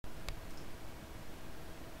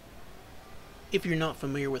If you're not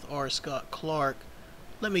familiar with R. Scott Clark,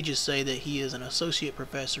 let me just say that he is an associate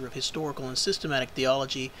professor of historical and systematic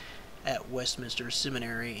theology at Westminster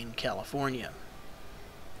Seminary in California.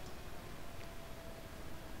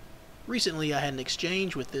 Recently, I had an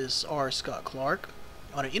exchange with this R. Scott Clark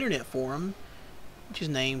on an internet forum which is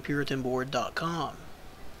named puritanboard.com.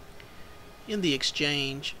 In the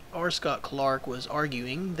exchange, R. Scott Clark was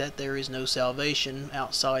arguing that there is no salvation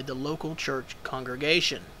outside the local church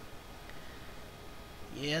congregation.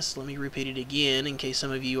 Yes, let me repeat it again in case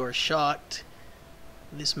some of you are shocked.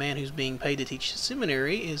 This man who's being paid to teach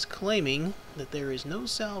seminary is claiming that there is no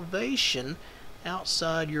salvation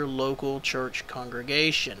outside your local church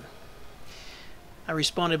congregation. I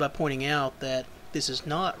responded by pointing out that this is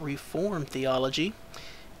not Reformed theology,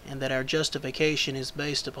 and that our justification is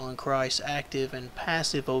based upon Christ's active and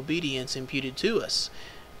passive obedience imputed to us,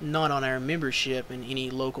 not on our membership in any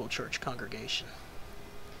local church congregation.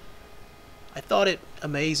 I thought it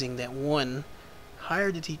amazing that one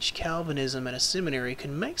hired to teach Calvinism at a seminary could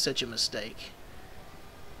make such a mistake.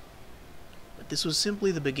 But this was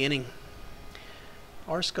simply the beginning.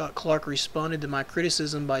 R. Scott Clark responded to my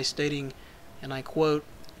criticism by stating, and I quote,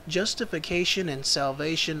 "Justification and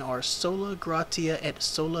salvation are sola gratia et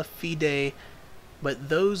sola fide, but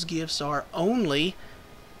those gifts are only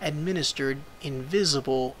administered in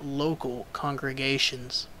visible local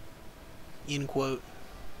congregations." End quote.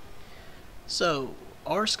 So,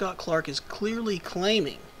 R. Scott Clark is clearly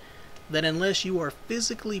claiming that unless you are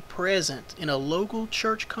physically present in a local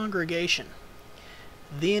church congregation,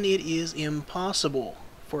 then it is impossible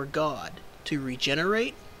for God to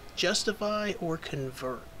regenerate, justify, or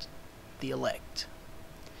convert the elect.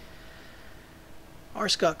 R.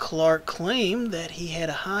 Scott Clark claimed that he had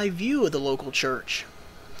a high view of the local church,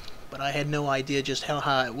 but I had no idea just how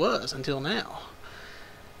high it was until now.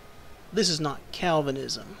 This is not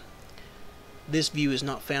Calvinism. This view is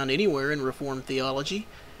not found anywhere in Reformed theology,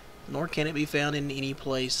 nor can it be found in any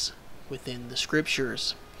place within the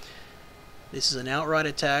Scriptures. This is an outright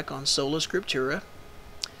attack on sola scriptura,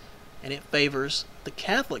 and it favors the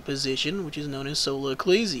Catholic position, which is known as sola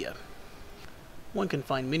ecclesia. One can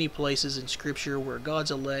find many places in Scripture where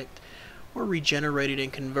God's elect were regenerated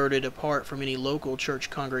and converted apart from any local church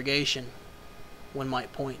congregation. One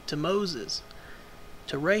might point to Moses,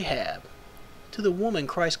 to Rahab, to the woman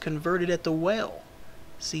Christ converted at the well,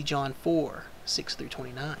 see John 4, 6 through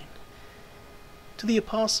 29, to the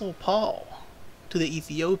Apostle Paul, to the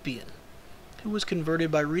Ethiopian, who was converted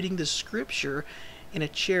by reading the Scripture in a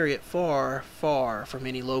chariot far, far from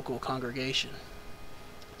any local congregation,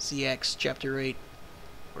 see Acts chapter 8,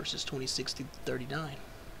 verses 26 through 39,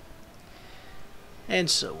 and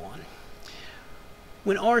so on.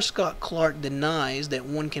 When R. Scott Clark denies that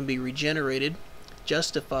one can be regenerated,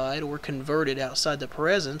 justified, or converted outside the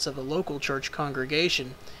presence of a local church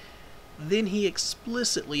congregation, then he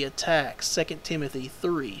explicitly attacks 2 Timothy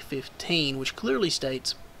 3:15, which clearly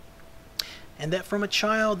states, "And that from a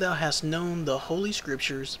child thou hast known the Holy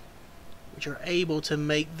Scriptures, which are able to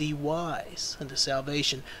make thee wise unto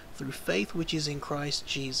salvation through faith which is in Christ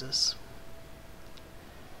Jesus."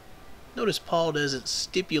 Notice Paul doesn't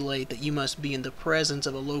stipulate that you must be in the presence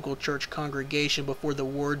of a local church congregation before the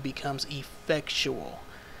word becomes effectual.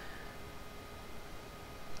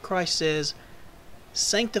 Christ says,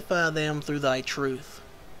 "Sanctify them through thy truth.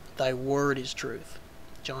 Thy word is truth."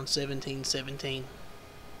 John 17:17.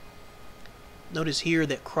 Notice here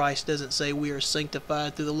that Christ doesn't say we are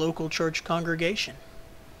sanctified through the local church congregation.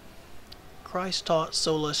 Christ taught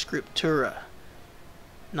sola scriptura,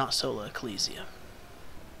 not sola ecclesia.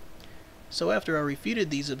 So after I refuted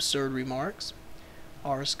these absurd remarks,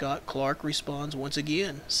 R. Scott Clark responds once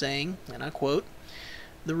again, saying, and I quote,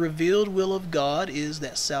 "The revealed will of God is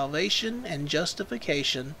that salvation and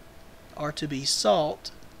justification are to be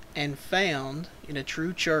sought and found in a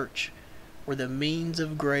true church, where the means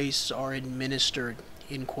of grace are administered."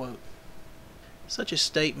 End quote. Such a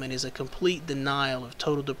statement is a complete denial of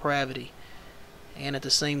total depravity, and at the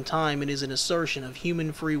same time it is an assertion of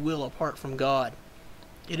human free will apart from God.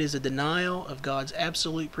 It is a denial of God's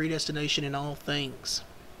absolute predestination in all things.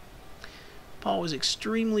 Paul is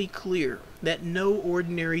extremely clear that no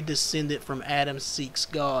ordinary descendant from Adam seeks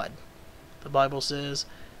God. The Bible says,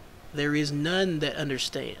 "There is none that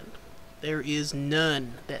understand. There is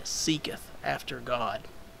none that seeketh after God."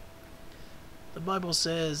 The Bible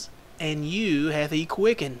says, "And you hath he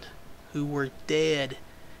quickened, who were dead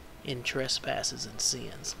in trespasses and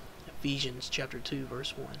sins." Ephesians chapter 2,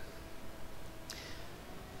 verse 1.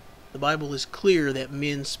 The Bible is clear that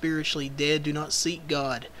men spiritually dead do not seek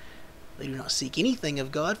God. They do not seek anything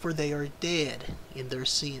of God, for they are dead in their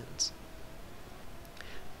sins.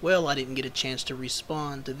 Well, I didn't get a chance to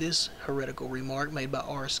respond to this heretical remark made by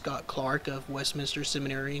R. Scott Clark of Westminster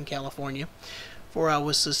Seminary in California, for I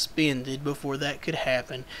was suspended before that could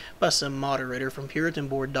happen by some moderator from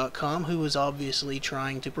PuritanBoard.com who was obviously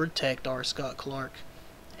trying to protect R. Scott Clark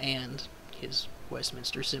and his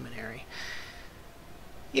Westminster Seminary.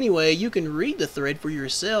 Anyway, you can read the thread for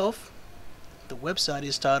yourself. The website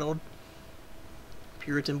is titled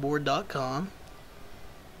PuritanBoard.com,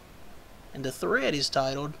 and the thread is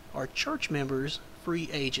titled, "Are Church Members Free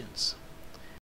Agents?"